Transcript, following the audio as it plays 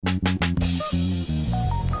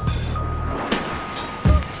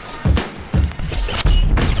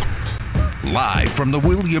Live from the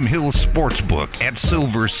William Hill Sportsbook at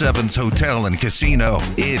Silver Sevens Hotel and Casino,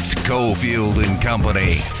 it's Cofield and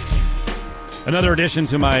Company. Another addition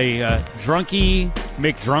to my Drunky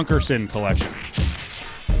McDrunkerson collection.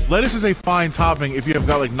 Lettuce is a fine topping if you have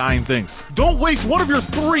got like 9 things. Don't waste one of your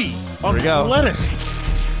 3 on lettuce.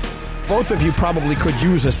 Both of you probably could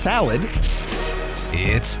use a salad.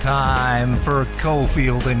 It's time for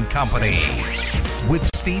Cofield and Company with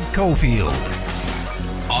Steve Cofield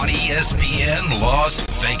on ESPN Las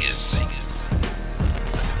Vegas.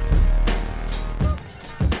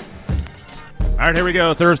 All right, here we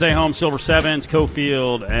go. Thursday home, Silver Sevens,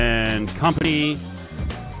 Cofield and Company.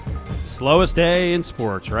 Slowest day in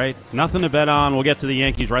sports, right? Nothing to bet on. We'll get to the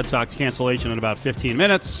Yankees-Red Sox cancellation in about 15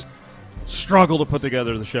 minutes. Struggle to put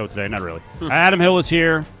together the show today. Not really. Adam Hill is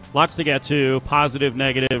here. Lots to get to. Positive,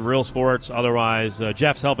 negative, real sports. Otherwise,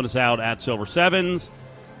 Jeff's helping us out at Silver Sevens.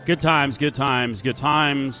 Good times, good times, good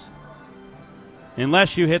times.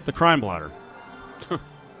 Unless you hit the crime blotter.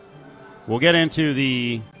 We'll get into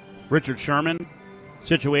the Richard Sherman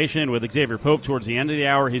situation with Xavier Pope towards the end of the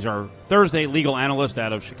hour. He's our Thursday legal analyst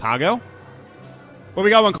out of Chicago. But we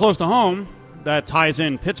got one close to home that ties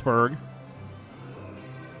in Pittsburgh.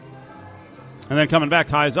 And then coming back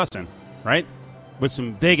ties us in, right? With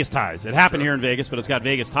some Vegas ties. It happened here in Vegas, but it's got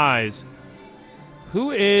Vegas ties.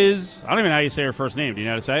 Who is, I don't even know how you say her first name. Do you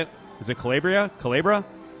know how to say it? Is it Calabria? Calabria?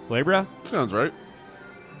 Sounds right.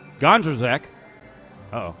 Gondrzak.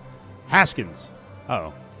 Uh-oh. Haskins.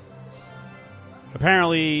 Uh-oh.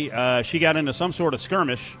 Apparently, she got into some sort of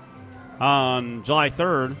skirmish on July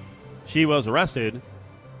 3rd. She was arrested.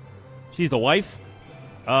 She's the wife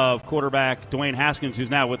of quarterback Dwayne Haskins, who's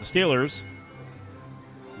now with the Steelers.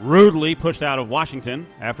 Rudely pushed out of Washington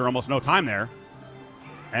after almost no time there.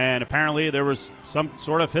 And apparently there was some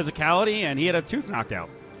sort of physicality, and he had a tooth knocked out.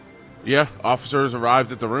 Yeah, officers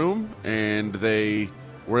arrived at the room, and they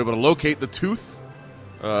were able to locate the tooth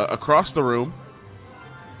across the room.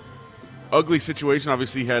 Ugly situation.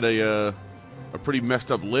 Obviously had a pretty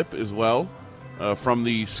messed up lip as well from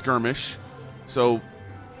the skirmish. So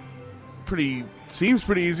seems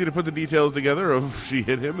pretty easy to put the details together of she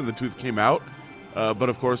hit him and the tooth came out. But,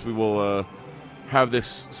 of course, we will have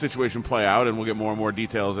this situation play out, and we'll get more and more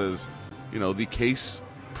details as, the case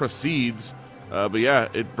proceeds. But, yeah,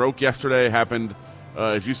 it broke yesterday. It happened,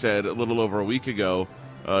 as you said, a little over a week ago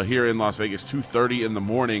here in Las Vegas, 2:30 in the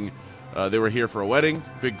morning. They were here for a wedding,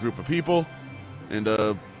 big group of people,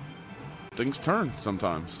 and things turn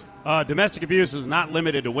sometimes. Domestic abuse is not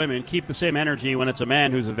limited to women. Keep the same energy when it's a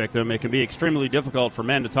man who's a victim. It can be extremely difficult for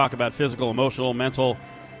men to talk about physical, emotional, mental,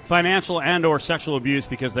 financial, and or sexual abuse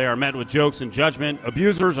because they are met with jokes and judgment.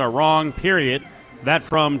 Abusers are wrong, period. That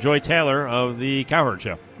from Joy Taylor of the Cowherd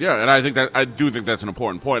Show. Yeah, and I do think that's an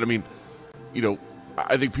important point. I mean,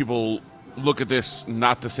 I think people look at this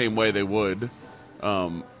not the same way they would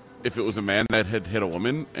if it was a man that had hit a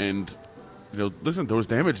woman. And, listen, there was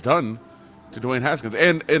damage done to Dwayne Haskins.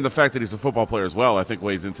 And the fact that he's a football player as well, I think,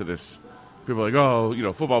 weighs into this. People are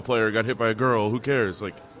like, football player got hit by a girl. Who cares?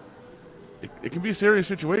 Like, it can be a serious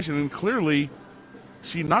situation, and clearly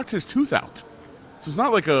she knocked his tooth out. So it's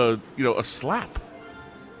not like a slap.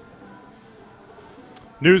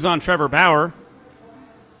 News on Trevor Bauer.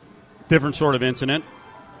 Different sort of incident.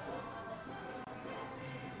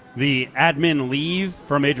 The admin leave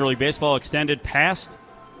from Major League Baseball extended past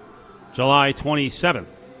July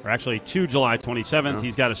 27th, or actually to July 27th. Yeah.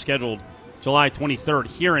 He's got a scheduled July 23rd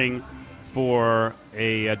hearing for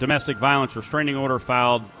a domestic violence restraining order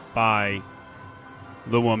filed by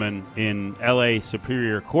the woman in L.A.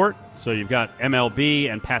 Superior Court. So you've got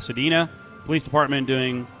MLB and Pasadena Police Department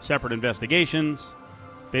doing separate investigations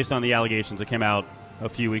based on the allegations that came out a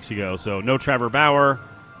few weeks ago. So no Trevor Bauer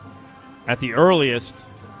at the earliest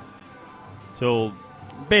till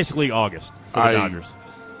basically August for the Dodgers.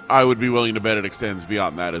 I would be willing to bet it extends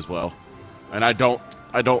beyond that as well. And I don't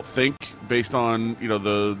think, based on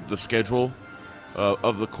the schedule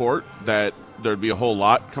of the court, that there'd be a whole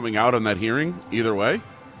lot coming out on that hearing either way.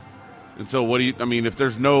 And so if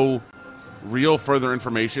there's no real further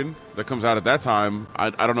information that comes out at that time,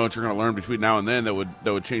 I don't know what you're going to learn between now and then that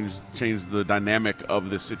would change the dynamic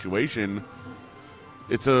of this situation.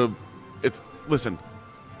 Listen,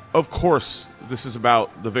 of course this is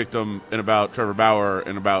about the victim and about Trevor Bauer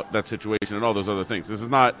and about that situation and all those other things. This is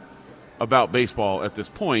not about baseball at this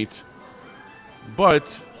point,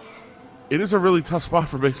 but it is a really tough spot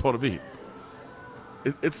for baseball to be.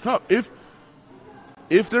 It's tough. If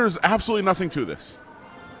there's absolutely nothing to this,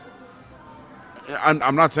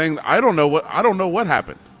 I'm not saying I don't know what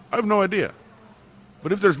happened. I have no idea.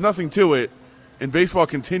 But if there's nothing to it, and baseball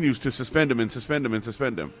continues to suspend him and suspend him and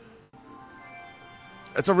suspend him,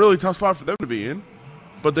 it's a really tough spot for them to be in.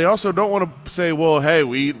 But they also don't want to say, well, hey,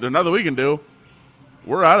 there's nothing we can do.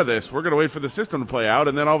 We're out of this. We're going to wait for the system to play out,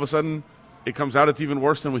 and then all of a sudden it comes out it's even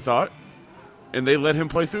worse than we thought, and they let him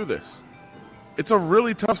play through this. It's a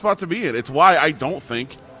really tough spot to be in. It's why I don't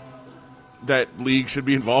think that league should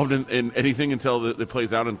be involved in anything until it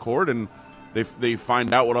plays out in court and they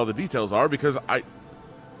find out what all the details are, because I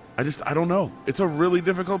don't know. It's a really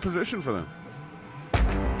difficult position for them.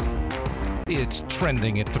 It's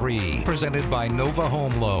Trending at 3, presented by Nova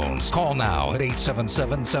Home Loans. Call now at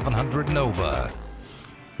 877-700-NOVA.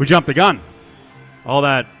 We jumped the gun. All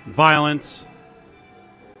that violence,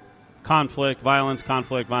 conflict.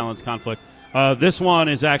 This one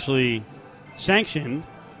is actually sanctioned,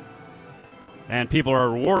 and people are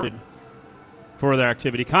rewarded for their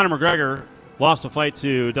activity. Conor McGregor lost a fight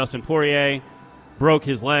to Dustin Poirier, broke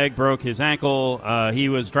his leg, broke his ankle. He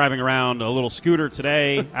was driving around a little scooter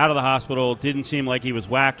today out of the hospital. Didn't seem like he was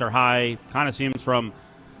whacked or high. Kind of seems from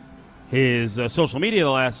his social media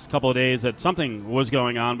the last couple of days that something was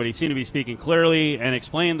going on, but he seemed to be speaking clearly and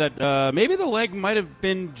explained that maybe the leg might have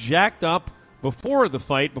been jacked up before the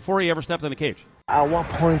fight, before he ever stepped in the cage. At what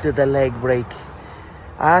point did the leg break?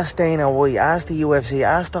 Ask Dana White, ask the UFC,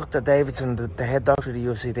 ask Dr. Davidson, the head doctor of the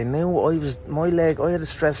UFC. They knew I had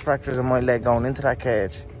stress fractures in my leg going into that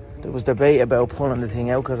cage. There was debate about pulling the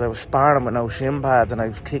thing out because I was sparring with no shin pads and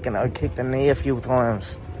I kicked the knee a few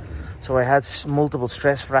times. So I had multiple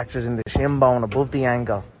stress fractures in the shin bone above the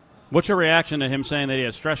ankle. What's your reaction to him saying that he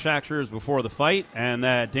had stress fractures before the fight and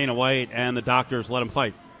that Dana White and the doctors let him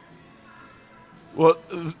fight? Well,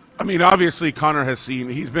 I mean, obviously Conor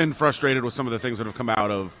he's been frustrated with some of the things that have come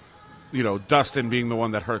out of, Dustin being the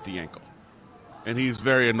one that hurt the ankle. And he's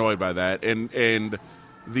very annoyed by that. And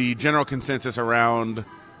the general consensus around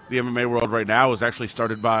the MMA world right now is actually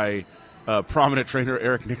started by prominent trainer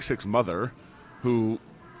Eric Nixick's mother, who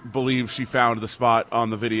believes she found the spot on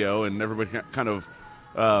the video, and everybody kind of,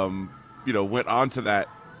 went onto that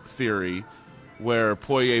theory where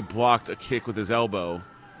Poirier blocked a kick with his elbow,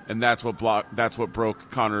 and that's what broke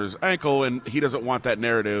Conor's ankle, and he doesn't want that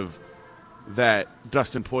narrative that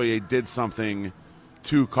Dustin Poirier did something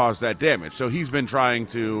to cause that damage. So he's been trying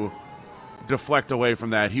to deflect away from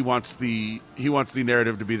that. He wants the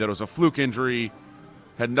narrative to be that it was a fluke injury,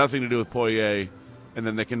 had nothing to do with Poirier, and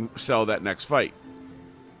then they can sell that next fight.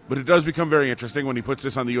 But it does become very interesting when he puts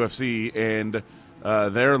this on the UFC and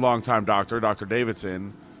their longtime doctor, Dr.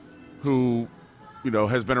 Davidson, who,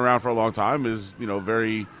 has been around for a long time, is,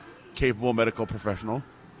 very capable medical professional.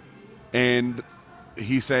 And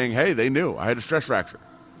he's saying, hey, they knew I had a stress fracture.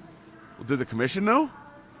 Well, did the commission know?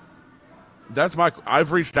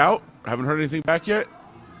 I've reached out. Haven't heard anything back yet.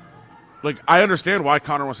 I understand why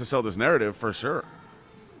Conor wants to sell this narrative for sure.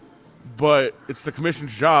 But it's the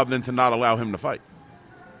commission's job then to not allow him to fight.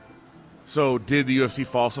 So did the UFC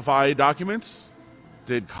falsify documents?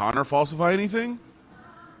 Did Conor falsify anything?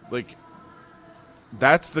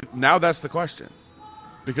 That's the question.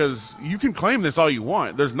 Because you can claim this all you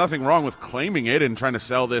want. There's nothing wrong with claiming it and trying to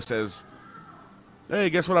sell this as,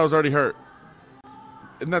 hey, guess what? I was already hurt.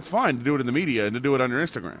 And that's fine to do it in the media and to do it on your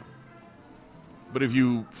Instagram. But if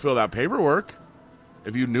you fill out paperwork,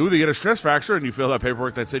 if you knew that you had a stress fracture and you filled out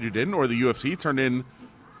paperwork that said you didn't, or the UFC turned in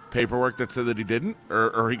paperwork that said that he didn't,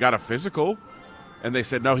 or he got a physical and they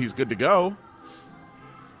said, no, he's good to go,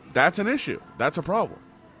 that's an issue. That's a problem.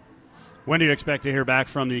 When do you expect to hear back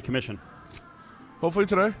from the commission? Hopefully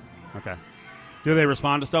today. Okay. Do they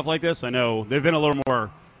respond to stuff like this? I know they've been a little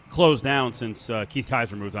more closed down since Keith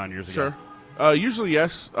Kaiser moved on years ago. Sure. Usually,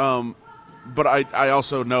 yes. But I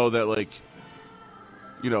also know that,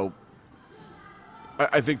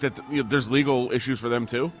 I think that there's legal issues for them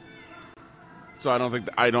too. So I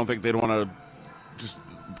don't think they'd want to just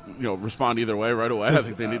respond either way right away. I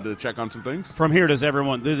think they need to check on some things. From here, do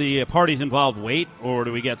the parties involved wait, or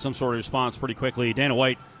do we get some sort of response pretty quickly? Dana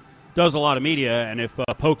White does a lot of media, and if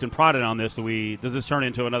poked and prodded on this, does this turn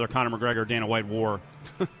into another Conor McGregor Dana White war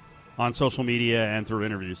on social media and through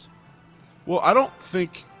interviews? Well, I don't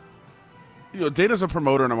think Dana's a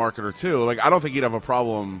promoter and a marketer too. I don't think he'd have a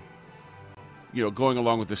problem going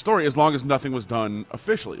along with this story as long as nothing was done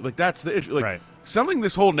officially. That's the issue. Right. Selling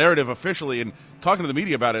this whole narrative officially and talking to the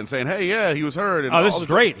media about it and saying, hey, yeah, he was hurt. And this is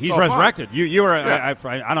great. He's resurrected. Fine. You were, yeah.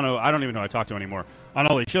 I don't know. I don't even know how I talk to him anymore on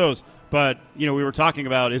all these shows. But, we were talking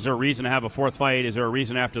about, is there a reason to have a fourth fight? Is there a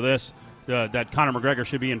reason after this that Conor McGregor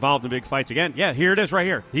should be involved in big fights again? Yeah, here it is right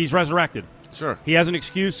here. He's resurrected. Sure. He has an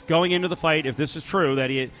excuse going into the fight. If this is true, that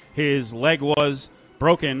his leg was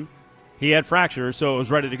broken, he had fractures, so it was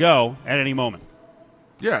ready to go at any moment.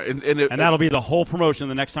 Yeah, and that'll be the whole promotion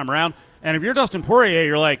the next time around. And if you're Dustin Poirier,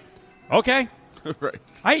 you're like, okay. Right.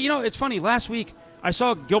 It's funny. Last week, I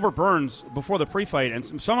saw Gilbert Burns before the pre-fight,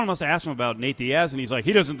 and someone must have asked him about Nate Diaz, and he's like,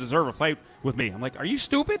 he doesn't deserve a fight with me. I'm like, are you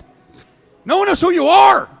stupid? No one knows who you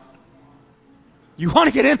are. You want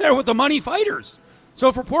to get in there with the money fighters.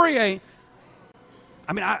 So for Poirier,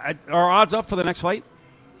 I mean, are odds up for the next fight?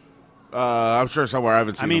 I'm sure somewhere. I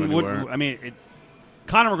haven't seen them anywhere.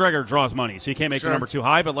 Conor McGregor draws money, so you can't make the number too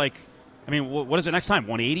high. But what is it next time?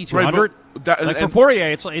 180, 200? Right, for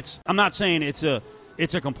Poirier, it's. I'm not saying it's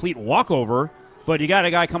a complete walkover, but you got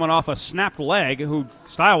a guy coming off a snapped leg who,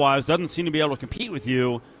 style-wise, doesn't seem to be able to compete with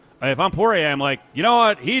you. If I'm Poirier, I'm like, you know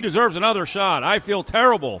what? He deserves another shot. I feel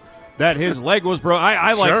terrible that his leg was broke.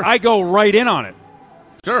 I go right in on it.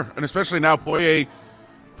 Sure, and especially now, Poirier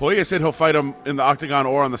said he'll fight him in the octagon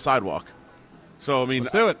or on the sidewalk. So I mean,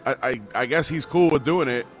 let's do it. I guess he's cool with doing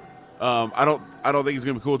it. I don't think he's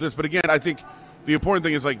going to be cool with this. But again, I think the important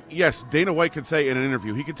thing is, like, yes, Dana White could say in an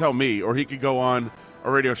interview, he could tell me, or he could go on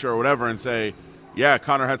a radio show or whatever and say, yeah,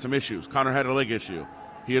 Conor had some issues. Conor had a leg issue.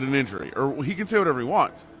 He had an injury. Or he can say whatever he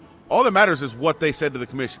wants. All that matters is what they said to the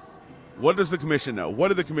commission. What does the commission know? What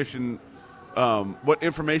did the commission what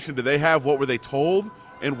information do they have? What were they told?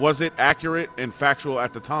 And was it accurate and factual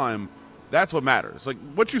at the time? That's what matters. Like,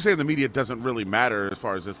 what you say in the media doesn't really matter as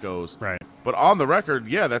far as this goes. Right. But on the record,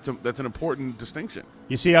 yeah, that's an important distinction.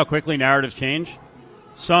 You see how quickly narratives change?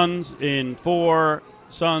 Suns in 4,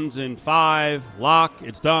 Suns in 5, lock,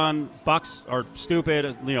 it's done. Bucks are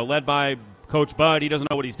stupid, led by Coach Bud. He doesn't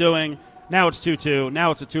know what he's doing. Now it's 2-2.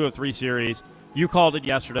 Now it's a 2-3 series. You called it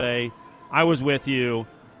yesterday. I was with you.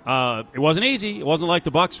 It wasn't easy. It wasn't like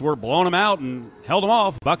the Bucks were blowing them out and held them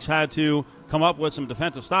off. Bucks had to come up with some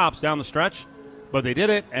defensive stops down the stretch, but they did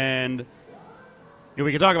it. And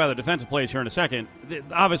we can talk about the defensive plays here in a second.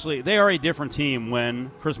 Obviously, they are a different team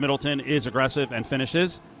when Chris Middleton is aggressive and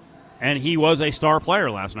finishes, and he was a star player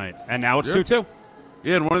last night. And now it's 2-2.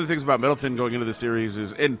 Yeah, and one of the things about Middleton going into the series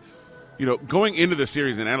is, and going into the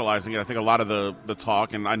series and analyzing it, I think a lot of the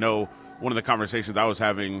talk, and I know one of the conversations I was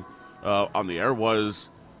having on the air was,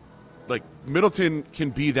 like, Middleton can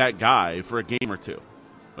be that guy for a game or two.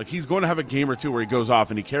 Like, he's going to have a game or two where he goes off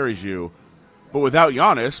and he carries you. But without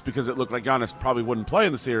Giannis, because it looked like Giannis probably wouldn't play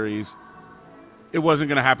in the series, it wasn't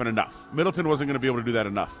going to happen enough. Middleton wasn't going to be able to do that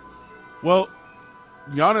enough. Well,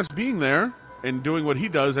 Giannis being there and doing what he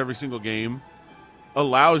does every single game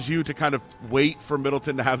allows you to kind of wait for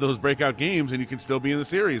Middleton to have those breakout games, and you can still be in the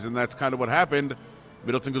series. And that's kind of what happened.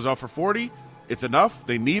 Middleton goes off for 40. It's enough.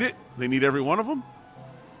 They need it. They need every one of them.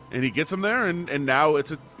 And he gets them there, and now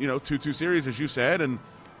it's a 2-2 series, as you said. And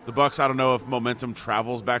the Bucks, I don't know if momentum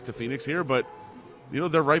travels back to Phoenix here, but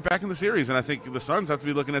they're right back in the series. And I think the Suns have to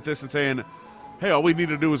be looking at this and saying, hey, all we need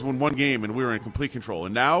to do is win one game, and we were in complete control.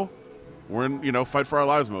 And now we're in fight for our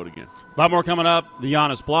lives mode again. A lot more coming up. The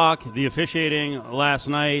Giannis block, the officiating last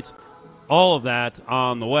night, all of that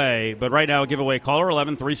on the way. But right now, giveaway caller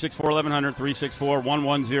 11-364-1100,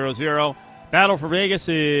 364-1100. Battle for Vegas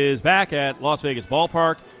is back at Las Vegas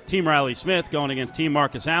Ballpark. Team Riley Smith going against Team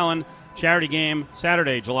Marcus Allen. Charity game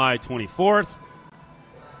Saturday, July 24th.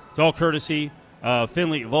 It's all courtesy of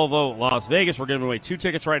Finley Volvo Las Vegas. We're giving away 2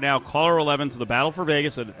 tickets right now. Caller 11 to the Battle for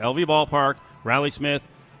Vegas at LV Ballpark. Riley Smith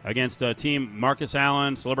against Team Marcus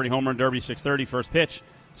Allen. Celebrity Home Run Derby 6:30. First pitch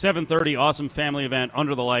 7:30. Awesome family event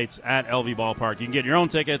under the lights at LV Ballpark. You can get your own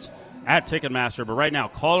tickets at Ticketmaster. But right now,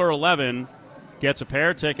 caller 11 gets a pair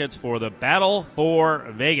of tickets for the Battle for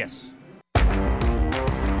Vegas.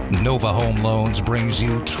 Nova Home Loans brings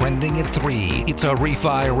you Trending at 3. It's a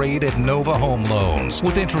refi rate at Nova Home Loans.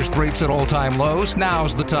 With interest rates at all-time lows,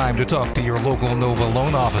 now's the time to talk to your local Nova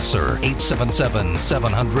loan officer.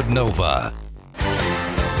 877-700-NOVA.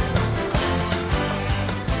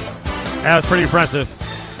 That was pretty impressive.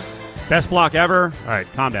 Best block ever. All right,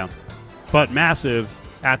 calm down. But massive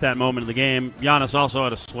at that moment of the game. Giannis also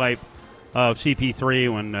had a swipe of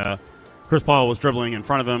CP3 when Chris Paul was dribbling in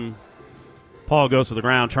front of him. Paul goes to the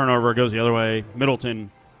ground, turnover, goes the other way. Middleton,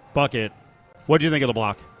 bucket. What do you think of the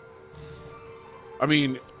block? I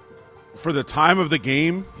mean, for the time of the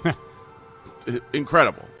game,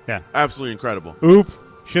 incredible. Yeah. Absolutely incredible. Oop.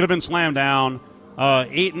 Should have been slammed down.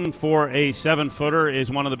 Ayton for a 7-footer is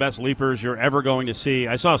one of the best leapers you're ever going to see.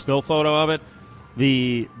 I saw a still photo of it.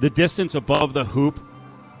 The distance above the hoop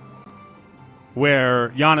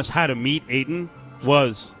where Giannis had to meet Ayton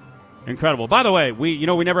was incredible. By the way, we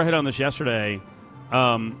never hit on this yesterday.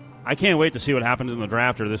 I can't wait to see what happens in the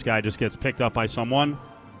draft or this guy just gets picked up by someone.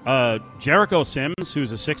 Jericho Sims,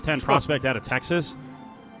 who's a 6'10 prospect out of Texas,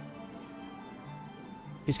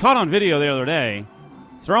 He's caught on video the other day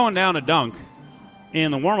throwing down a dunk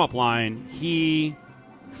in the warm-up line. He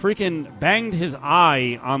freaking banged his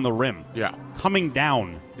eye on the rim. Yeah. Coming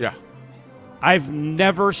down. Yeah. I've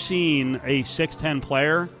never seen a 6'10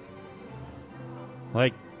 player.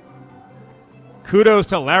 Like, kudos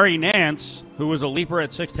to Larry Nance, who was a leaper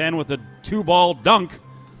at 6'10 with a 2-ball dunk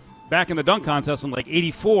back in the dunk contest in like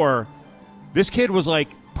 84. This kid was like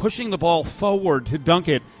pushing the ball forward to dunk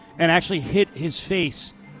it and actually hit his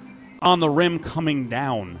face on the rim coming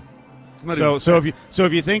down. So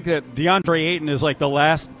if you think that DeAndre Ayton is like the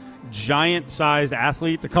last giant-sized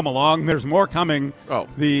athlete to come along, there's more coming. Oh.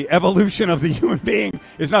 The evolution of the human being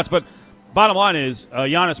is nuts. But bottom line is,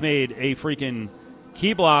 Giannis made a freaking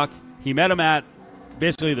key block. He met him at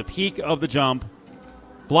basically the peak of the jump,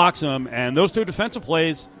 blocks him, and those two defensive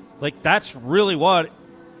plays, like that's really what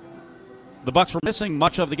the Bucks were missing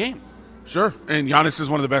much of the game. Sure, and Giannis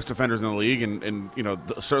is one of the best defenders in the league, and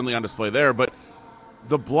certainly on display there. But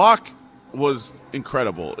the block was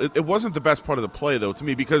incredible. It wasn't the best part of the play, though, to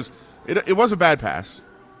me, because it was a bad pass,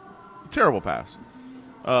 terrible pass.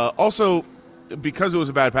 Also, because it was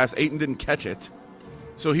a bad pass, Ayton didn't catch it,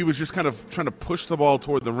 so he was just kind of trying to push the ball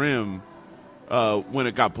toward the rim when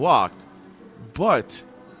it got blocked. But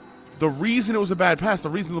the reason it was a bad pass,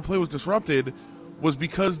 the reason the play was disrupted, was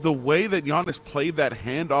because the way that Giannis played that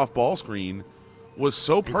handoff ball screen was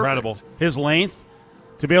so perfect. Incredible. His length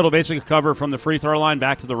to be able to basically cover from the free throw line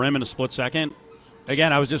back to the rim in a split second.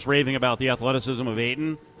 Again, I was just raving about the athleticism of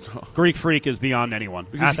Ayton. Greek freak is beyond anyone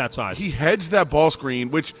at that size. He hedged that ball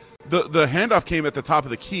screen, which the handoff came at the top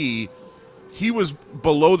of the key. He was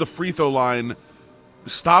below the free throw line,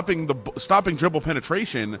 stopping dribble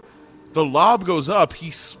penetration. The lob goes up.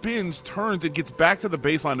 He spins, turns, and gets back to the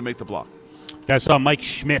baseline to make the block. I saw Mike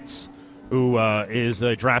Schmitz, who is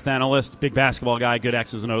a draft analyst, big basketball guy, good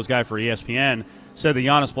X's and O's guy for ESPN, said the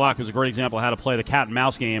Giannis block was a great example of how to play the cat and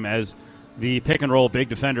mouse game as the pick-and-roll big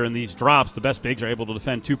defender. In these drops, the best bigs are able to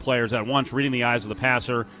defend two players at once, reading the eyes of the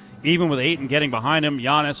passer. Even with Ayton getting behind him,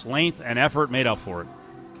 Giannis' length and effort made up for it.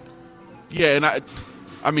 Yeah, and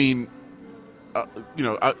I mean,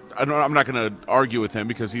 I'm not going to argue with him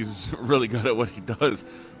because he's really good at what he does.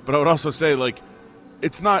 But I would also say, like,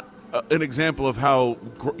 it's not an example of how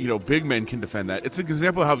big men can defend that. It's an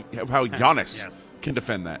example of how Giannis can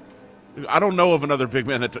defend that. I don't know of another big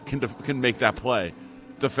man that can make that play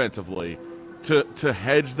defensively to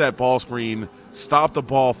hedge that ball screen, stop the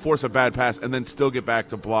ball, force a bad pass, and then still get back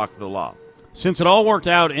to block the lob. Since it all worked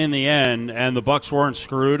out in the end and the Bucks weren't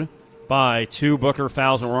screwed by two Booker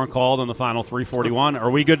fouls that weren't called in the final 341,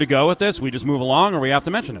 are we good to go with this? We just move along, or we have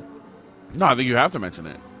to mention it? No, I think you have to mention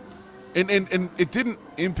it. And it didn't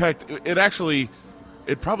impact it. Actually,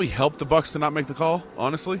 it probably helped the Bucks to not make the call,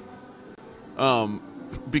 honestly,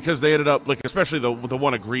 because they ended up, like, especially the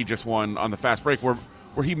one egregious one on the fast break where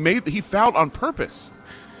he fouled on purpose.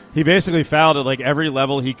 He basically fouled at like every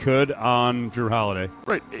level he could on Drew Holiday.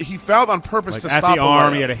 Right, he fouled on purpose to stop at the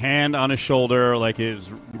arm. He had a hand on his shoulder, like his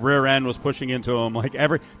rear end was pushing into him. Like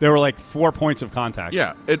there were like 4 points of contact.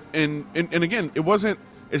 Yeah, and again, it wasn't.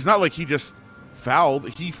 It's not like he just fouled.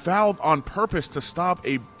 He fouled on purpose to stop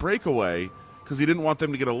a breakaway because he didn't want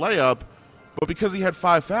them to get a layup. But because he had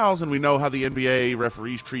 5 fouls, and we know how the NBA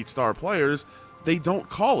referees treat star players, they don't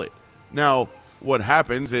call it. Now, what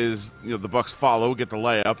happens is the Bucks follow, get the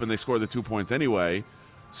layup, and they score the 2 points anyway.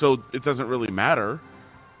 So it doesn't really matter,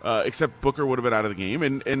 except Booker would have been out of the game.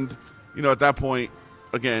 And at that point,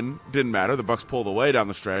 again, didn't matter. The Bucks pulled away down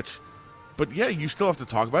the stretch. But yeah, you still have to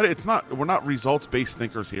talk about it. We're not results-based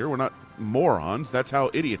thinkers here. We're not morons. That's how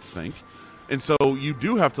idiots think. And so you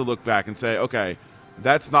do have to look back and say, okay,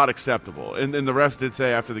 that's not acceptable. And the refs did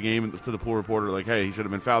say after the game to the pool reporter, like, hey, he should have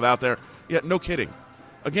been fouled out there. Yeah, no kidding.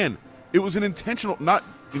 Again, it was an intentional, not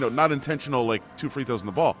intentional like 2 free throws in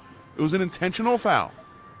the ball. It was an intentional foul.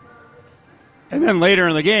 And then later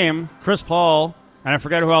in the game, Chris Paul, and I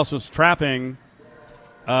forget who else was trapping,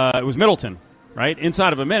 it was Middleton, right?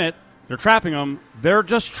 Inside of a minute, they're trapping him. They're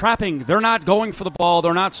just trapping. They're not going for the ball.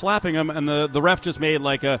 They're not slapping him. And the ref just made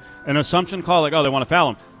like an assumption call, like, oh, they want to foul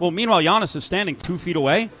him. Well, meanwhile, Giannis is standing 2 feet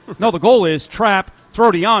away. No, the goal is trap,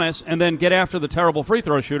 throw to Giannis, and then get after the terrible free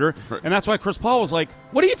throw shooter. Right. And that's why Chris Paul was like,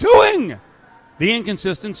 what are you doing? The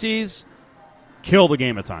inconsistencies kill the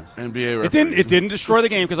game at times. NBA referees. It didn't destroy the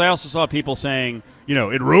game, because I also saw people saying,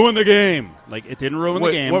 it ruined the game. Like, it didn't ruin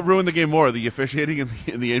the game. What ruined the game more, the officiating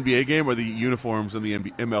in the NBA game or the uniforms in the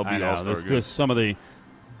MLB All-Star game? This some of the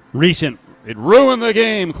recent it ruined the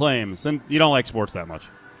game claims. And you don't like sports that much,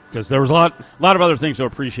 because there was a lot of other things to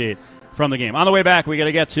appreciate from the game. On the way back, we got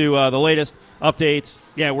to get to the latest updates.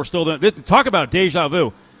 Yeah, we're still doing talk about deja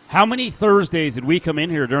vu. How many Thursdays did we come in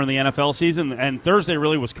here during the NFL season? And Thursday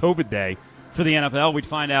really was COVID day for the NFL. We'd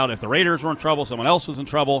find out if the Raiders were in trouble, someone else was in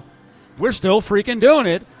trouble. We're still freaking doing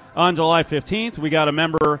it on July 15th. We got a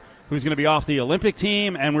member who's going to be off the Olympic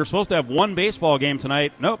team, and we're supposed to have one baseball game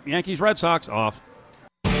tonight. Nope, Yankees-Red Sox off.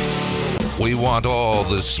 We want all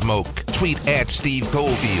the smoke. Tweet at Steve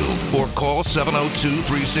Cofield or call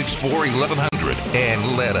 702-364-1100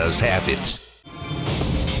 and let us have it.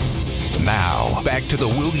 Now, back to the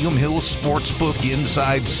William Hill Sportsbook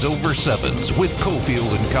inside Silver Sevens with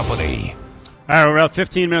Cofield and Company. All right, we're about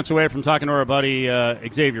 15 minutes away from talking to our buddy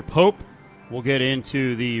Xavier Pope. We'll get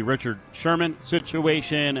into the Richard Sherman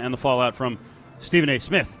situation and the fallout from Stephen A.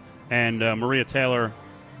 Smith and Maria Taylor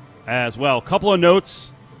as well. A couple of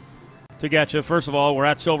notes to get you. First of all, we're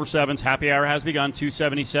at Silver Sevens. Happy hour has begun,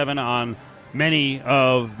 $2.77 on many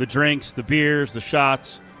of the drinks, the beers, the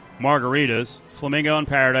shots, margaritas. Flamingo in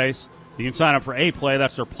Paradise. You can sign up for A-Play.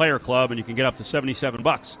 That's their player club, and you can get up to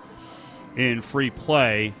 $77 in free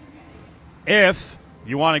play. If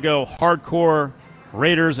you want to go hardcore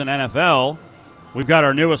Raiders and NFL, we've got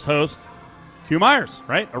our newest host, Hugh Myers,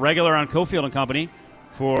 right? A regular on Cofield and Company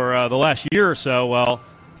for the last year or so. Well,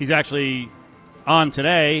 he's actually on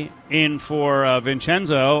today in for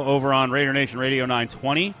Vincenzo over on Raider Nation Radio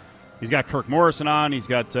 920. He's got Kirk Morrison on. He's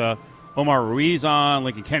got Omar Ruiz on.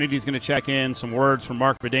 Lincoln Kennedy's going to check in. Some words from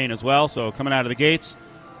Mark Bedane as well. So coming out of the gates,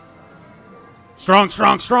 strong,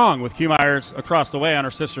 strong, strong with Q Myers across the way on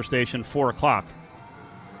our sister station, 4 o'clock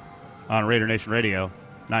on Raider Nation Radio,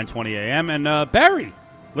 920 a.m. And Barry,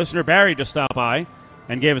 listener Barry, just stopped by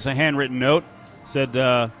and gave us a handwritten note. Said,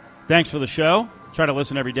 thanks for the show. Try to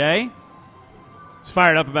listen every day. He's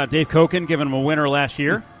fired up about Dave Koken giving him a winner last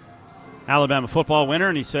year, Alabama football winner.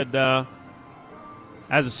 And he said,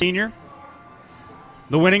 as a senior,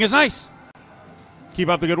 the winning is nice. Keep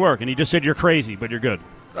up the good work. And he just said, you're crazy, but you're good.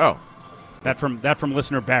 Oh. That from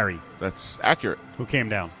listener Barry. That's accurate. Who came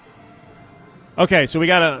down. Okay, so we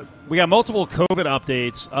got multiple COVID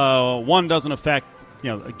updates. One doesn't affect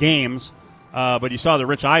games, but you saw that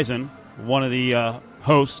Rich Eisen, one of the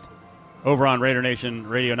hosts over on Raider Nation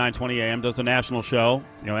Radio 920 AM, does the national show.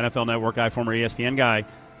 NFL Network guy, former ESPN guy.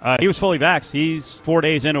 He was fully vaxxed. He's 4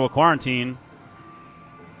 days into a quarantine,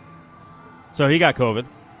 so he got COVID.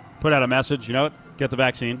 Put out a message. Get the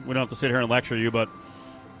vaccine. We don't have to sit here and lecture you, but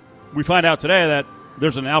we find out today that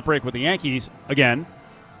there's an outbreak with the Yankees again.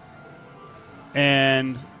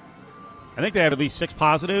 And I think they have at least 6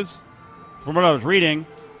 positives. From what I was reading,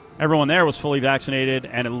 everyone there was fully vaccinated,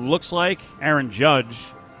 and it looks like Aaron Judge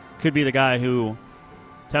could be the guy who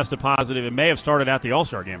tested positive. It may have started at the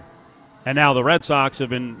All-Star game. And now the Red Sox have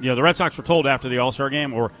been, the Red Sox were told after the All-Star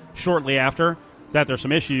game or shortly after that there's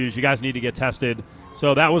some issues. You guys need to get tested.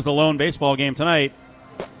 So that was the lone baseball game tonight.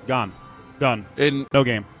 Gone. Done. No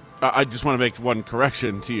game. I just want to make one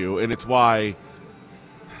correction to you, and it's why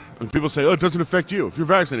when people say, it doesn't affect you. If you're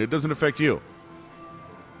vaccinated, it doesn't affect you.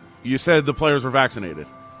 You said the players were vaccinated.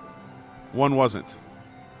 One wasn't.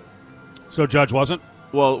 So Judge wasn't?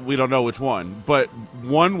 Well, we don't know which one, but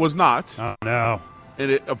one was not. Oh, no.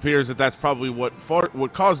 And it appears that that's probably what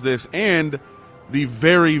caused this, and the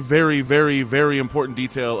very, very, very, very important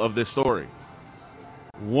detail of this story.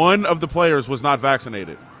 One of the players was not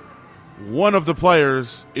vaccinated. One of the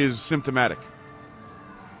players is symptomatic.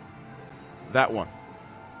 That one.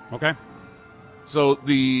 Okay. So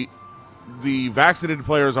the vaccinated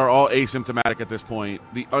players are all asymptomatic at this point.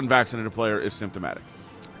 The unvaccinated player is symptomatic.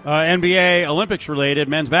 NBA Olympics related,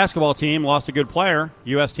 men's basketball team lost a good player.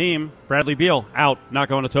 U.S. team, Bradley Beal, out, not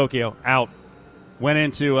going to Tokyo, out. Went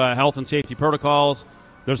into health and safety protocols.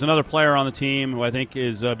 There's another player on the team who I think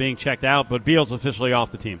is being checked out, but Beal's officially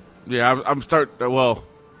off the team. Yeah,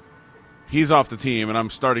 he's off the team, and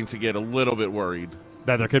I'm starting to get a little bit worried.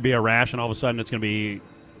 That there could be a rash, and all of a sudden it's going to be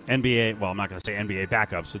NBA, well, I'm not going to say NBA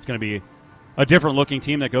backups. It's going to be a different-looking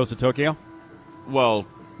team that goes to Tokyo? Well,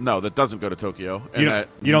 no, that doesn't go to Tokyo. And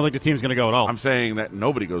you don't think the team's going to go at all? I'm saying that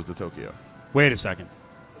nobody goes to Tokyo. Wait a second.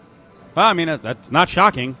 Well, I mean, that's not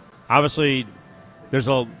shocking. Obviously, there's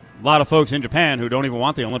a lot of folks in Japan who don't even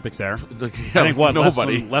want the Olympics there. Yeah, I think,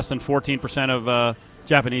 nobody. Less than 14% of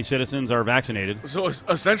Japanese citizens are vaccinated. So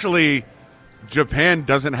essentially, Japan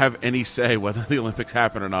doesn't have any say whether the Olympics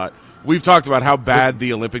happen or not. We've talked about how bad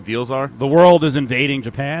the Olympic deals are. The world is invading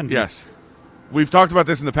Japan. Yes. We've talked about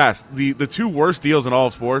this in the past. The two worst deals in all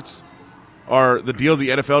of sports are the deal the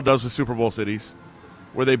NFL does with Super Bowl cities,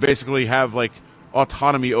 where they basically have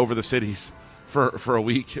autonomy over the cities for a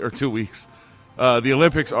week or 2 weeks. The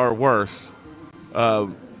Olympics are worse.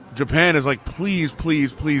 Japan is like, please,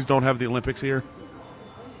 please, please don't have the Olympics here.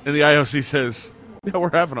 And the IOC says, yeah,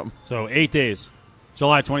 we're having them. So 8 days.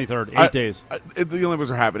 July 23rd, 8 days. The Olympics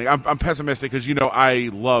are happening. I'm pessimistic because, I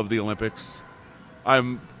love the Olympics.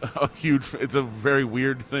 I'm a huge – it's a very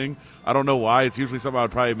weird thing. I don't know why. It's usually something I would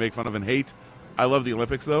probably make fun of and hate. I love the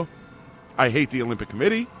Olympics, though. I hate the Olympic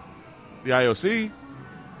Committee, the IOC,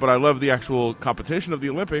 but I love the actual competition of the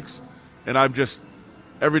Olympics. And I'm just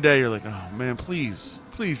 – every day you're like, oh, man, please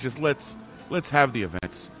just let's have the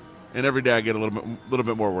events. And every day I get a little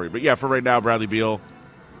bit more worried. But, yeah, for right now, Bradley Beal,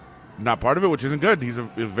 not part of it, which isn't good. He's a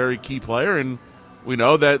very key player, and we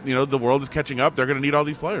know that, the world is catching up. They're going to need all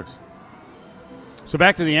these players. So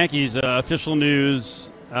back to the Yankees, official news.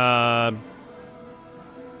 So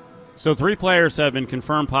 3 players have been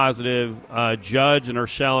confirmed positive, Judge and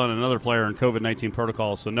Urshela and another player in COVID-19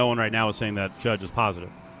 protocol. So no one right now is saying that Judge is positive.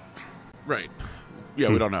 Right. Yeah,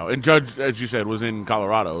 we don't know. And Judge, as you said, was in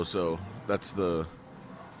Colorado, so that's the,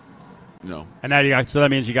 And now so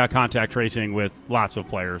that means you got contact tracing with lots of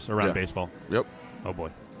players around baseball. Yep. Oh,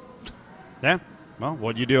 boy. Yeah. Well,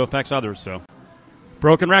 what you do affects others, so.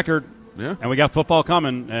 Broken record. Yeah. And we got football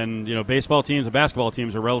coming, and, baseball teams and basketball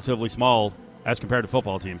teams are relatively small as compared to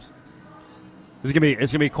football teams. It's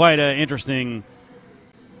gonna be quite an interesting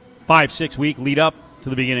 5-6 week lead up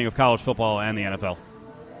to the beginning of college football and the NFL.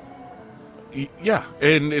 Yeah,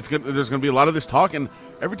 and there's going to be a lot of this talk, and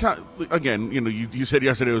every time, again, you said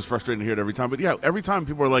yesterday it was frustrating to hear it every time, but yeah, every time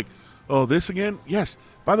people are like, oh, this again? Yes.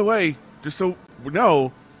 By the way, just so we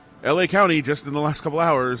know, L.A. County, just in the last couple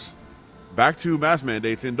hours, back to mask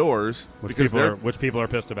mandates indoors. Which people are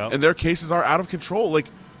pissed about. And their cases are out of control.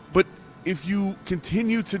 But if you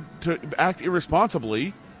continue to act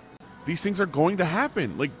irresponsibly, these things are going to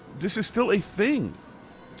happen. This is still a thing.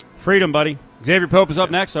 Freedom, buddy. Xavier Pope is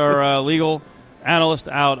up next, our legal analyst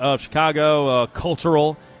out of Chicago,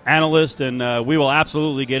 cultural analyst, and we will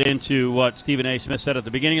absolutely get into what Stephen A. Smith said at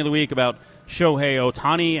the beginning of the week about Shohei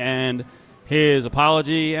Ohtani and his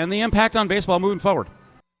apology and the impact on baseball moving forward.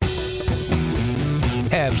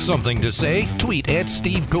 Have something to say? Tweet at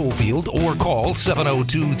Steve Cofield or call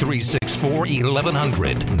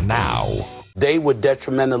 702-364-1100 now. They were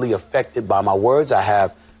detrimentally affected by my words. I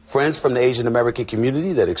have friends from the Asian American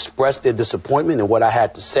community that expressed their disappointment in what I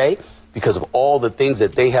had to say because of all the things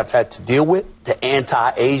that they have had to deal with, the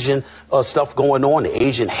anti-Asian stuff going on, the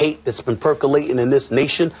Asian hate that's been percolating in this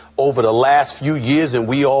nation over the last few years, and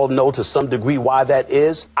we all know to some degree why that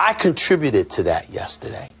is. I contributed to that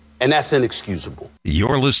yesterday. And that's inexcusable.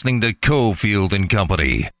 You're listening to Cofield and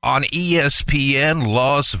Company on ESPN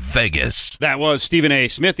Las Vegas. That was Stephen A.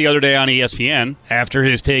 Smith the other day on ESPN after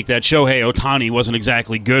his take that Shohei Ohtani wasn't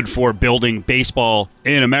exactly good for building baseball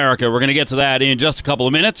in America. We're going to get to that in just a couple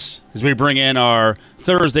of minutes as we bring in our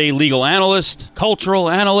Thursday legal analyst,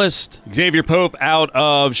 cultural analyst, Xavier Pope out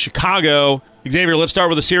of Chicago. Xavier, let's start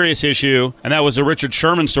with a serious issue, and that was a Richard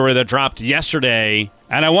Sherman story that dropped yesterday.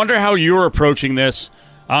 And I wonder how you're approaching this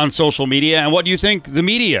on social media, and what do you think the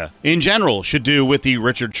media in general should do with the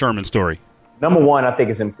Richard Sherman story? Number one, I think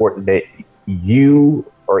it's important that you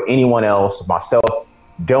or anyone else, myself,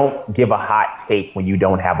 don't give a hot take when you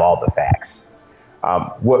don't have all the facts.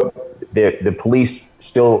 The police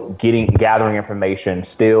still gathering information,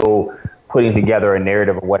 still putting together a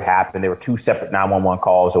narrative of what happened. There were 2 separate 911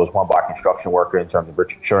 calls. There was one by a construction worker in terms of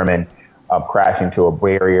Richard Sherman crashing to a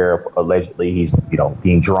barrier. Allegedly, he's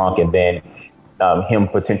being drunk, and then him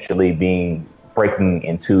potentially breaking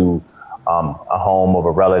into a home of a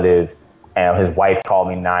relative, and his wife called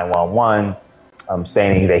me 911,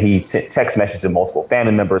 stating that he sent text messages to multiple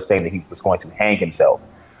family members saying that he was going to hang himself.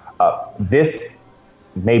 Is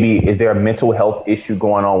there a mental health issue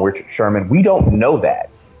going on with Richard Sherman? We don't know that.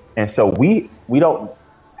 And so we don't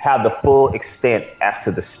have the full extent as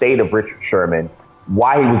to the state of Richard Sherman,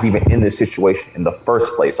 why he was even in this situation in the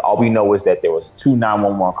first place. All we know is that there was 2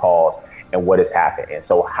 911 calls and what has happened. And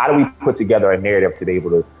so how do we put together a narrative to be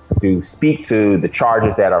able to speak to the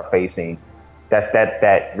charges that are facing,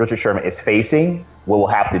 that Richard Sherman is facing, what we'll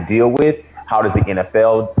have to deal with? How does the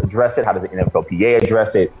NFL address it? How does the NFLPA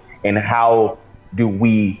address it? And how do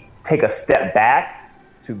we take a step back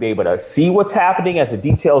to be able to see what's happening as the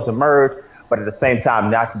details emerge, but at the same time,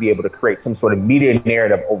 not to be able to create some sort of media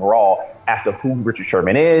narrative overall as to who Richard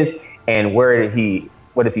Sherman is and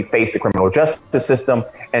what does he face the criminal justice system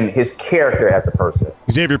and his character as a person.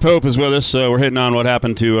 Xavier Pope is with us. We're hitting on what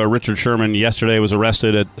happened to Richard Sherman yesterday. Was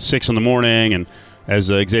arrested at 6 a.m. and as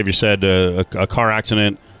Xavier said, a car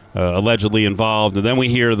accident allegedly involved. And then we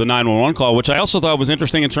hear the 911 call, which I also thought was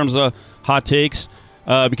interesting in terms of hot takes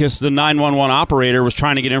because the 911 operator was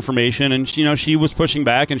trying to get information, and she was pushing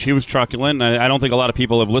back and she was truculent. And I don't think a lot of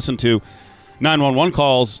people have listened to 911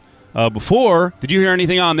 calls before. Did you hear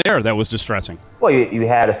anything on there that was distressing? Well, you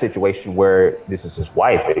had a situation where this is his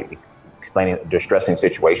wife explaining a distressing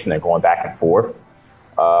situation. They're going back and forth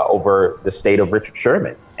over the state of Richard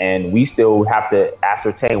Sherman. And we still have to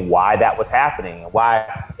ascertain why that was happening and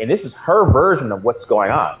why. And this is her version of what's going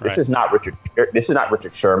on. This is not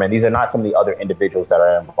Richard Sherman. These are not some of the other individuals that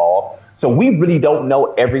are involved. So we really don't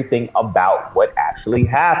know everything about what actually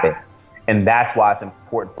happened. And that's why it's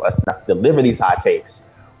important for us not to deliver these hot takes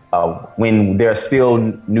when there's still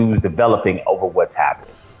news developing over what's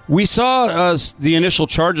happening. We saw the initial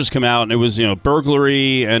charges come out, and it was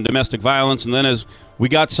burglary and domestic violence. And then as we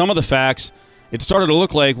got some of the facts, it started to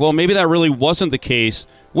look like, well, maybe that really wasn't the case.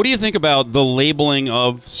 What do you think about the labeling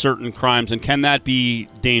of certain crimes, and can that be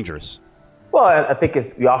dangerous? Well, I think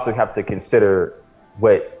we also have to consider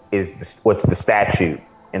what's the statute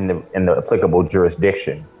in the applicable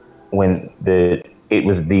jurisdiction. When it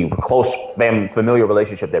was the close familial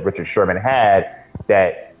relationship that Richard Sherman had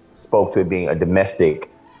that spoke to it being a domestic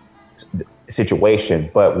situation.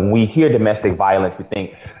 But when we hear domestic violence, we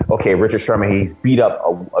think, okay, Richard Sherman, he's beat up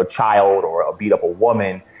a child or beat up a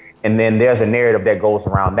woman. And then there's a narrative that goes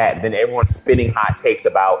around that. And then everyone's spinning hot takes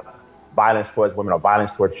about violence towards women or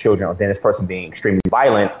violence towards children, or then this person being extremely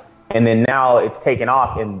violent. And then now it's taken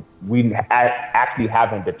off, and we actually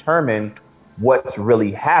haven't determined what's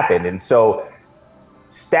really happened. And so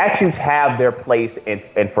statutes have their place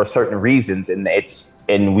and for certain reasons. And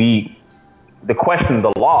the question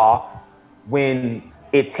of the law, when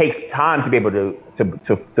it takes time to be able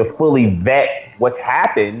to fully vet what's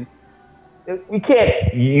happened, we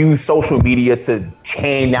can't use social media to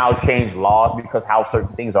change laws because how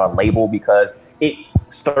certain things are labeled, because it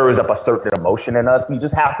stirs up a certain emotion in us. We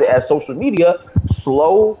just have to, as social media,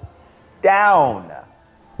 slow down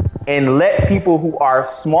and let people who are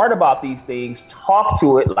smart about these things talk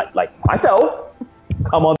to it, like myself,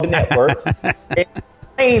 come on the networks and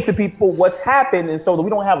explain to people what's happened. And so that we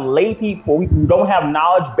don't have lay people who don't have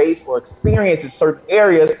knowledge base or experience in certain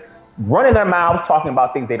areas running their mouths talking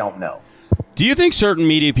about things they don't know. Do you think certain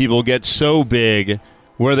media people get so big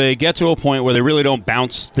where they get to a point where they really don't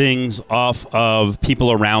bounce things off of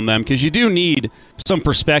people around them? Because you do need some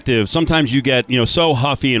perspective. Sometimes you get, so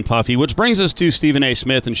huffy and puffy, which brings us to Stephen A.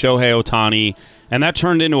 Smith and Shohei Ohtani, and that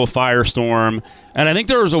turned into a firestorm. And I think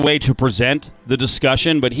there was a way to present the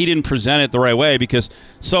discussion, but he didn't present it the right way because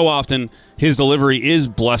so often his delivery is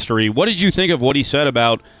blustery. What did you think of what he said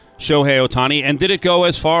about Shohei Ohtani, and did it go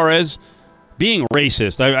as far as being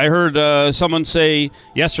racist? I heard someone say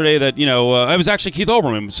yesterday that, it was actually Keith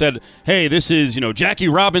Olbermann said, hey, this is, Jackie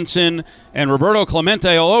Robinson and Roberto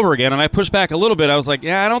Clemente all over again. And I pushed back a little bit. I was like,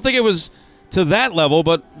 yeah, I don't think it was to that level.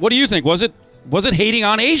 But what do you think? Was it hating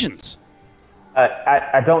on Asians?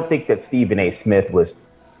 I don't think that Stephen A. Smith was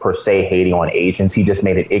per se hating on Asians. He just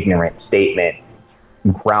made an ignorant statement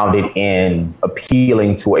grounded in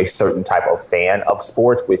appealing to a certain type of fan of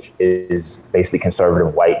sports, which is basically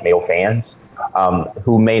conservative white male fans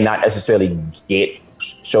who may not necessarily get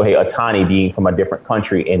Shohei Ohtani being from a different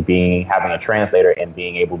country and having a translator and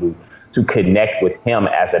being able to connect with him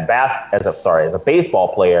as a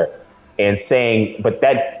baseball player, and saying, but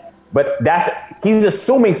he's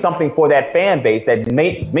assuming something for that fan base that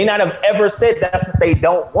may not have ever said that's what they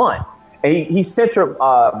don't want. And he centered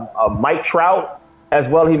Mike Trout as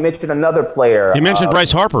well. He mentioned another player. He mentioned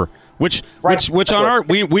Bryce Harper, which on our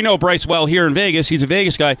we know Bryce well here in Vegas. He's a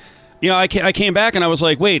Vegas guy. I came back and I was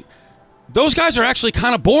like, wait, those guys are actually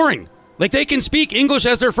kind of boring. Like, they can speak English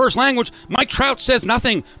as their first language. Mike Trout says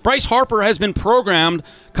nothing. Bryce Harper has been programmed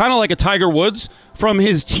kind of like a Tiger Woods from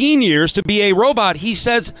his teen years to be a robot. He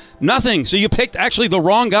says nothing. So you picked actually the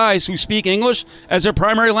wrong guys who speak English as their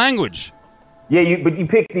primary language. Yeah, but you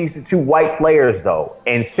pick these two white players, though,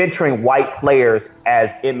 and centering white players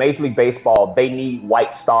as in Major League Baseball, they need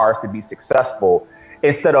white stars to be successful,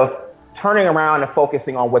 instead of turning around and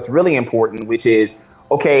focusing on what's really important, which is,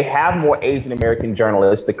 okay, have more Asian American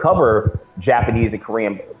journalists to cover Japanese and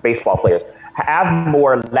Korean baseball players. Have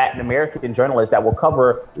more Latin American journalists that will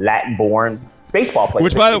cover Latin-born baseball players.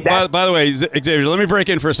 Which, by the way, Xavier, let me break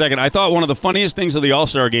in for a second. I thought one of the funniest things of the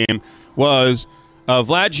All-Star game was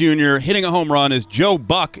Vlad Jr. hitting a home run as Joe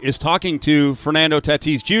Buck is talking to Fernando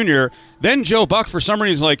Tatis Jr. Then Joe Buck, for some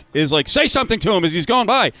reason, is like, say something to him as he's going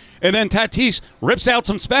by. And then Tatis rips out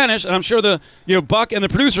some Spanish, and I'm sure Buck and the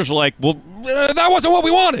producers are like, well, that wasn't what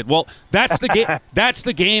we wanted. Well, that's the game. That's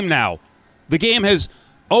the game now. The game has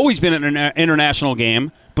always been an international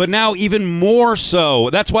game, but now even more so.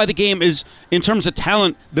 That's why the game is, in terms of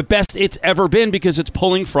talent, the best it's ever been, because it's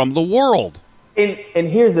pulling from the world. And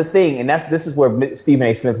here's the thing, and this is where Stephen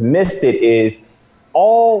A. Smith missed it, is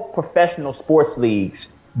all professional sports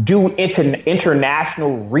leagues do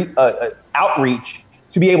international outreach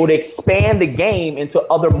to be able to expand the game into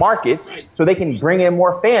other markets so they can bring in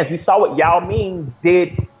more fans. We saw what Yao Ming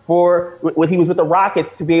did when he was with the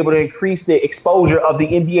Rockets to be able to increase the exposure of the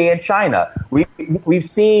NBA in China. We've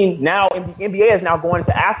seen now the NBA is now going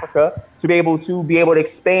to Africa to be able to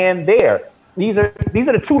expand there. These are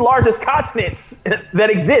the two largest continents that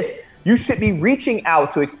exist. You should be reaching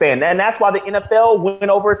out to expand. And that's why the NFL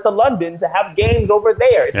went over to London to have games over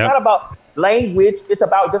there. It's not about language. It's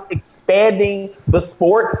about just expanding the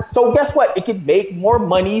sport. So guess what? It can make more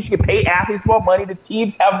money. You can pay athletes more money. The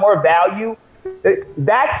teams have more value.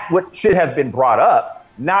 That's what should have been brought up,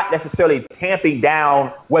 not necessarily tamping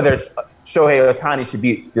down whether Shohei Ohtani should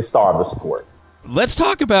be the star of the sport. Let's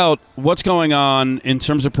talk about what's going on in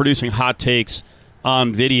terms of producing hot takes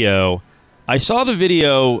on video. I saw the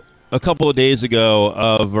video a couple of days ago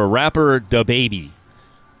of a rapper, DaBaby,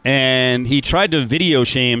 and he tried to video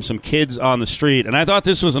shame some kids on the street. And I thought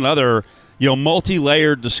this was another,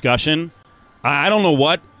 multi-layered discussion. I don't know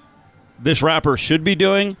what this rapper should be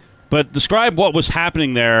doing, but describe what was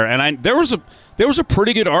happening there. And there was a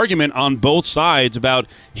pretty good argument on both sides about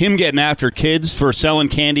him getting after kids for selling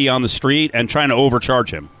candy on the street and trying to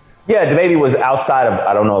overcharge him. Yeah, DaBaby was outside of,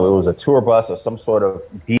 I don't know, it was a tour bus or some sort of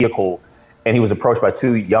vehicle, and he was approached by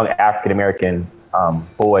two young African-American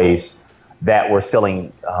boys that were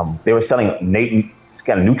selling, kind of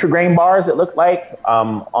Nutri-Grain bars, it looked like,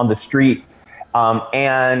 on the street.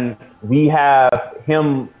 And we have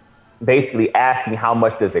him basically asking how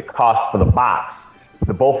much does it cost for the box.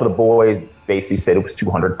 Both of the boys basically said it was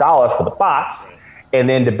 $200 for the box. And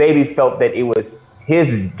then DaBaby felt that it was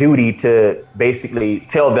his duty to basically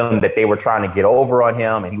tell them that they were trying to get over on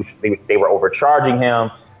him and they were overcharging him,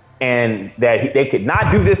 and that they could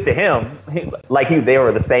not do this to him like they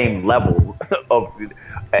were the same level of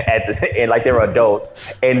and like they were adults,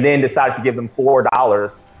 and then decided to give them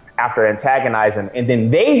 $4 after antagonizing. And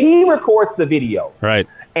then he records the video. Right.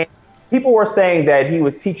 And people were saying that he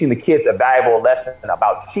was teaching the kids a valuable lesson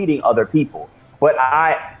about cheating other people. But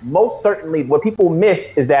most certainly what people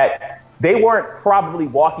missed is that they weren't probably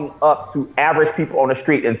walking up to average people on the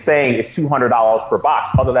street and saying it's $200 per box.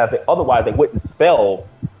 Otherwise, they wouldn't sell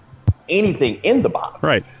anything in the box.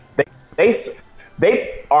 Right.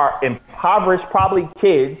 They are impoverished, probably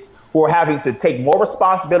kids who are having to take more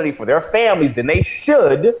responsibility for their families than they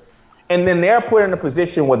should. And then they're put in a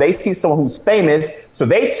position where they see someone who's famous, so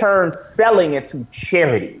they turn selling it to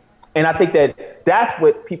charity. And I think that's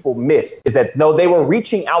what people missed, is that, no, they were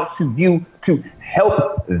reaching out to you to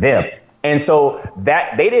help them. And so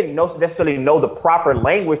that they didn't necessarily know the proper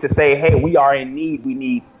language to say, hey, we are in need.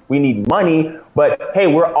 We need money. But,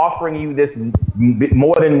 hey, we're offering you this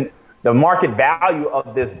more than the market value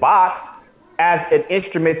of this box as an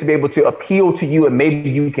instrument to be able to appeal to you, and maybe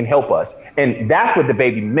you can help us. And that's what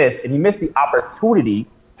DaBaby missed. And he missed the opportunity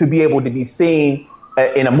to be able to be seen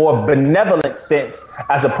in a more benevolent sense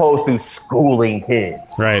as opposed to schooling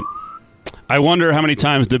kids. Right. I wonder how many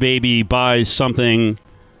times DaBaby buys something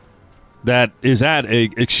that is at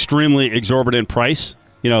an extremely exorbitant price,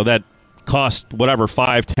 that cost whatever,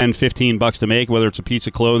 $5, $10, $15 to make, whether it's a piece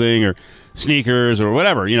of clothing or sneakers or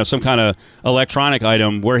whatever, some kind of electronic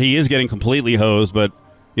item where he is getting completely hosed, but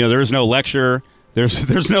there is no lecture,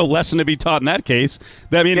 there's no lesson to be taught in that case.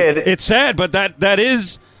 It's sad, but that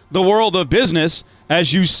is the world of business.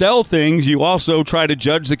 As you sell things, you also try to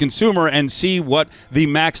judge the consumer and see what the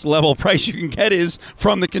max level price you can get is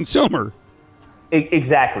from the consumer.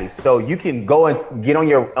 Exactly. So you can go and get on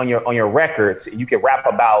your records. You can rap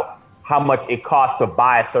about how much it costs to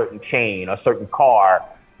buy a certain chain, a certain car.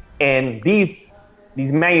 And these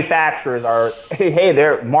manufacturers are, hey,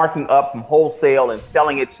 they're marking up from wholesale and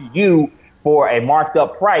selling it to you for a marked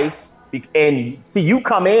up price. And see, you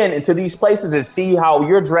come into these places and see how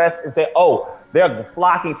you're dressed and say, oh, they're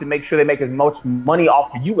flocking to make sure they make as much money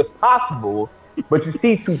off of you as possible. But you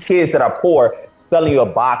see two kids that are poor selling you a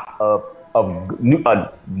box of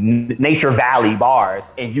Nature Valley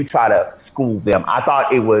bars, and you try to school them. I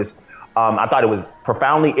thought it was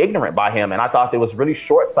profoundly ignorant by him, and I thought it was really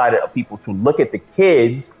short-sighted of people to look at the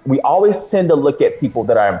kids. We always tend to look at people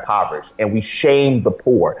that are impoverished, and we shame the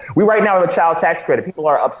poor. We right now have a child tax credit. People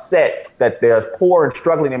are upset that there's poor and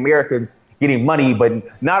struggling Americans getting money, but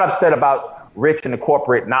not upset about rich and the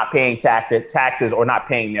corporate not paying taxes or not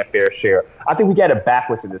paying their fair share. I think we got it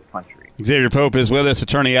backwards in this country. Xavier Pope is with us,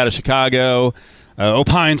 attorney out of Chicago.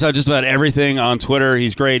 Opines on just about everything on Twitter.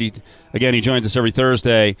 He's great. He joins us every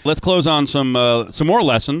Thursday. Let's close on some more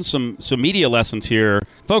lessons, some media lessons here.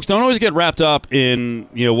 Folks, don't always get wrapped up in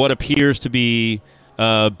what appears to be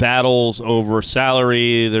battles over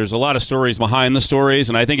salary. There's a lot of stories behind the stories,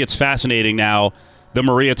 and I think it's fascinating now, the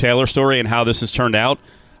Maria Taylor story and how this has turned out.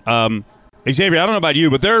 Xavier, I don't know about you,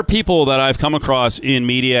 but there are people that I've come across in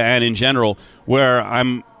media and in general where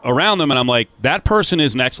I'm around them and I'm like, that person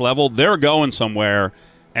is next level. They're going somewhere.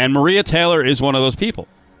 And Maria Taylor is one of those people.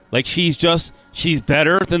 Like, she's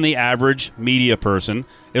better than the average media person.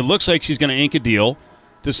 It looks like she's going to ink a deal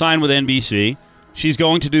to sign with NBC. She's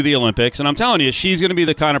going to do the Olympics. And I'm telling you, she's going to be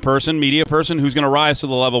the kind of person, media person, who's going to rise to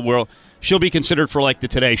the level where she'll be considered for, like, the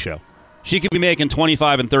Today Show. She could be making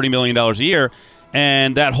 $25 and $30 million a year.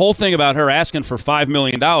 And that whole thing about her asking for $5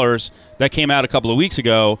 million that came out a couple of weeks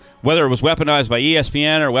ago, whether it was weaponized by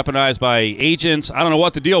ESPN or weaponized by agents, I don't know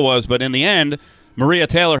what the deal was, but in the end, Maria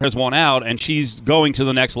Taylor has won out, and she's going to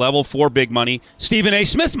the next level for big money, Stephen A.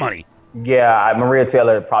 Smith money. Yeah, Maria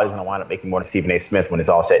Taylor probably is going to wind up making more than Stephen A. Smith when it's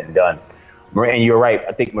all said and done. And you're right.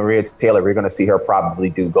 I think Maria Taylor, we're going to see her probably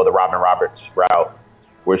go the Robin Roberts route,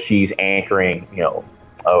 where she's anchoring,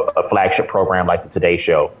 a flagship program like the Today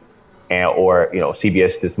Show. Or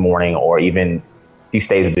CBS This Morning, or even she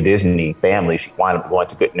stays with the Disney family. She wound up going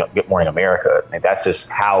to Good Morning America, and that's just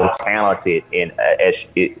how talented as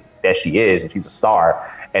she is, and she's a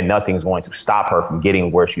star. And nothing's going to stop her from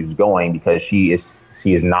getting where she's going because she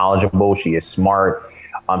is knowledgeable, she is smart,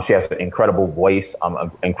 she has an incredible voice,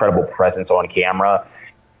 an incredible presence on camera,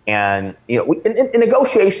 and in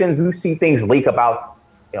negotiations we see things leak about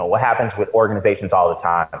what happens with organizations all the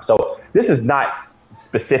time. So this is not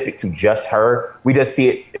specific to just her. We just see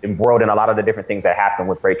it embroiled in a lot of the different things that happen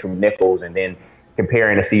with Rachel Nichols and then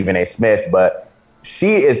comparing to Stephen A. Smith. But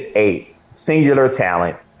she is a singular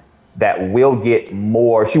talent that will get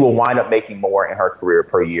more. She will wind up making more in her career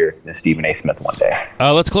per year than Stephen A. Smith one day.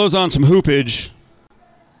 Let's close on some hoopage.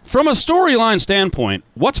 From a storyline standpoint,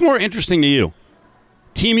 what's more interesting to you?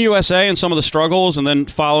 Team USA and some of the struggles, and then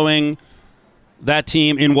following that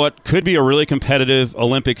team in what could be a really competitive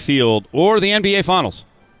Olympic field, or the NBA Finals?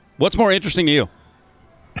 What's more interesting to you?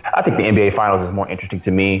 I think the NBA Finals is more interesting to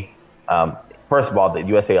me. First of all, the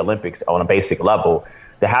USA Olympics on a basic level,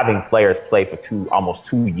 they're having players play for almost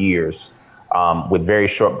 2 years with very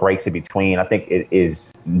short breaks in between. I think it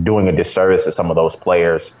is doing a disservice to some of those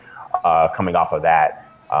players coming off of that.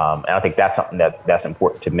 And I think that's something that's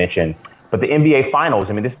important to mention. But the NBA Finals,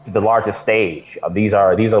 this is the largest stage. These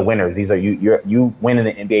are winners. These are you win in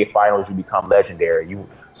the NBA Finals, you become legendary.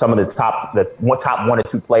 Some of the top 1 or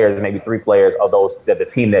 2 players, maybe 3 players of those that the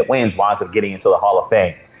team that wins winds up getting into the Hall of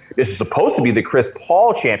Fame. This is supposed to be the Chris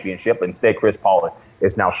Paul championship. Instead, Chris Paul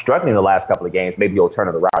is now struggling the last couple of games. Maybe he'll turn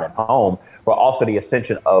it around at home. But also the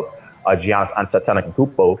ascension of Giannis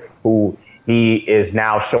Antetokounmpo, who he is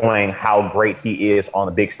now showing how great he is on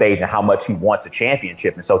the big stage and how much he wants a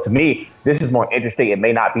championship. And so to me, this is more interesting. It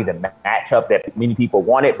may not be the matchup that many people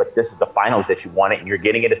wanted, but this is the finals that you wanted, and you're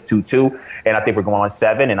getting it as 2-2. And I think we're going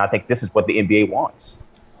 7, and I think this is what the NBA wants.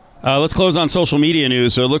 Let's close on social media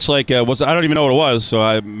news. So it looks like I don't even know what it was,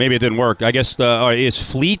 so maybe it didn't work. I guess is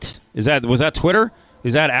Fleet? Was that Twitter?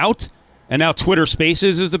 Is that out? And now Twitter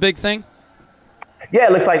Spaces is the big thing? Yeah,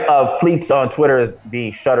 it looks like Fleets on Twitter is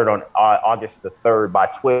being shuttered on August the 3rd by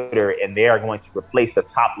Twitter, and they are going to replace the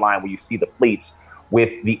top line where you see the Fleets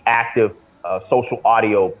with the active social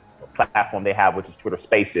audio platform they have, which is Twitter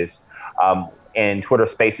Spaces. And Twitter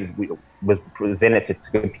Spaces was presented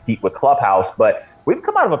to compete with Clubhouse, but we've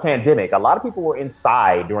come out of a pandemic. A lot of people were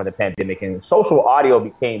inside during the pandemic, and social audio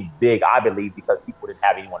became big, I believe, because people didn't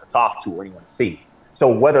have anyone to talk to or anyone to see.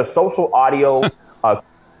 So whether social audio,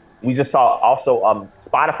 we just saw also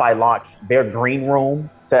Spotify launch their green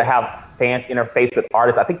room to have fans interface with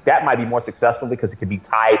artists. I think that might be more successful because it could be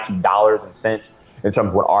tied to dollars and cents in terms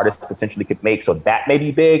of what artists potentially could make. So that may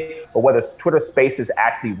be big, but whether Twitter Spaces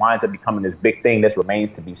actually winds up becoming this big thing, this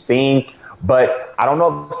remains to be seen. But I don't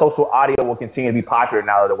know if social audio will continue to be popular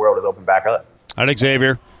now that the world is open back up. All right,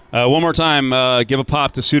 Xavier. One more time, give a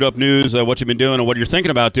pop to Suit Up News, what you've been doing and what you're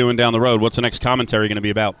thinking about doing down the road. What's the next commentary going to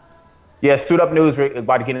be about? Yeah, Suit Up News, we're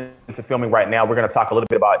about to get into filming right now. We're going to talk a little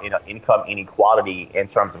bit about income inequality in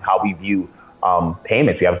terms of how we view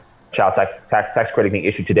payments. We have a child tax credit being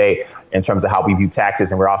issued today in terms of how we view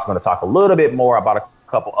taxes. And we're also going to talk a little bit more about a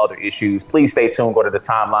couple other issues. Please stay tuned. Go to the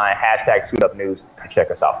timeline, #Suit Up News, and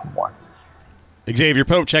check us out for more. Xavier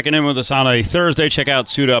Pope checking in with us on a Thursday. Check out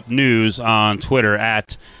Suit Up News on Twitter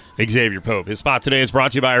 @Xavier Pope. His spot today is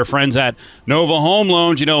brought to you by our friends at Nova Home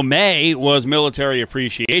Loans. You know, May was Military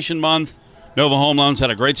Appreciation Month. Nova Home Loans had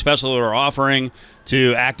a great special they were offering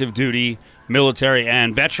to active duty military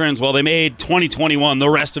and veterans. Well, they made 2021, the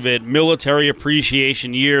rest of it, Military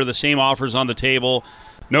Appreciation Year. The same offers on the table.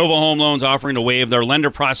 Nova Home Loans offering to waive their lender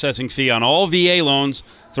processing fee on all VA loans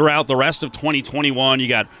throughout the rest of 2021. You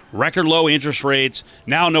got record low interest rates,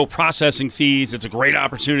 now no processing fees. It's a great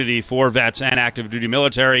opportunity for vets and active duty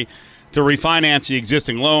military to refinance the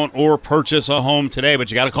existing loan or purchase a home today. But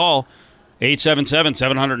you got to call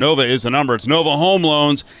 877-700-NOVA is the number. It's Nova Home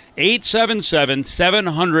Loans,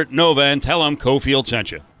 877-700-NOVA, and tell them Cofield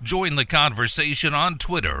sent you. Join the conversation on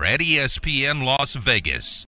Twitter at ESPN Las Vegas.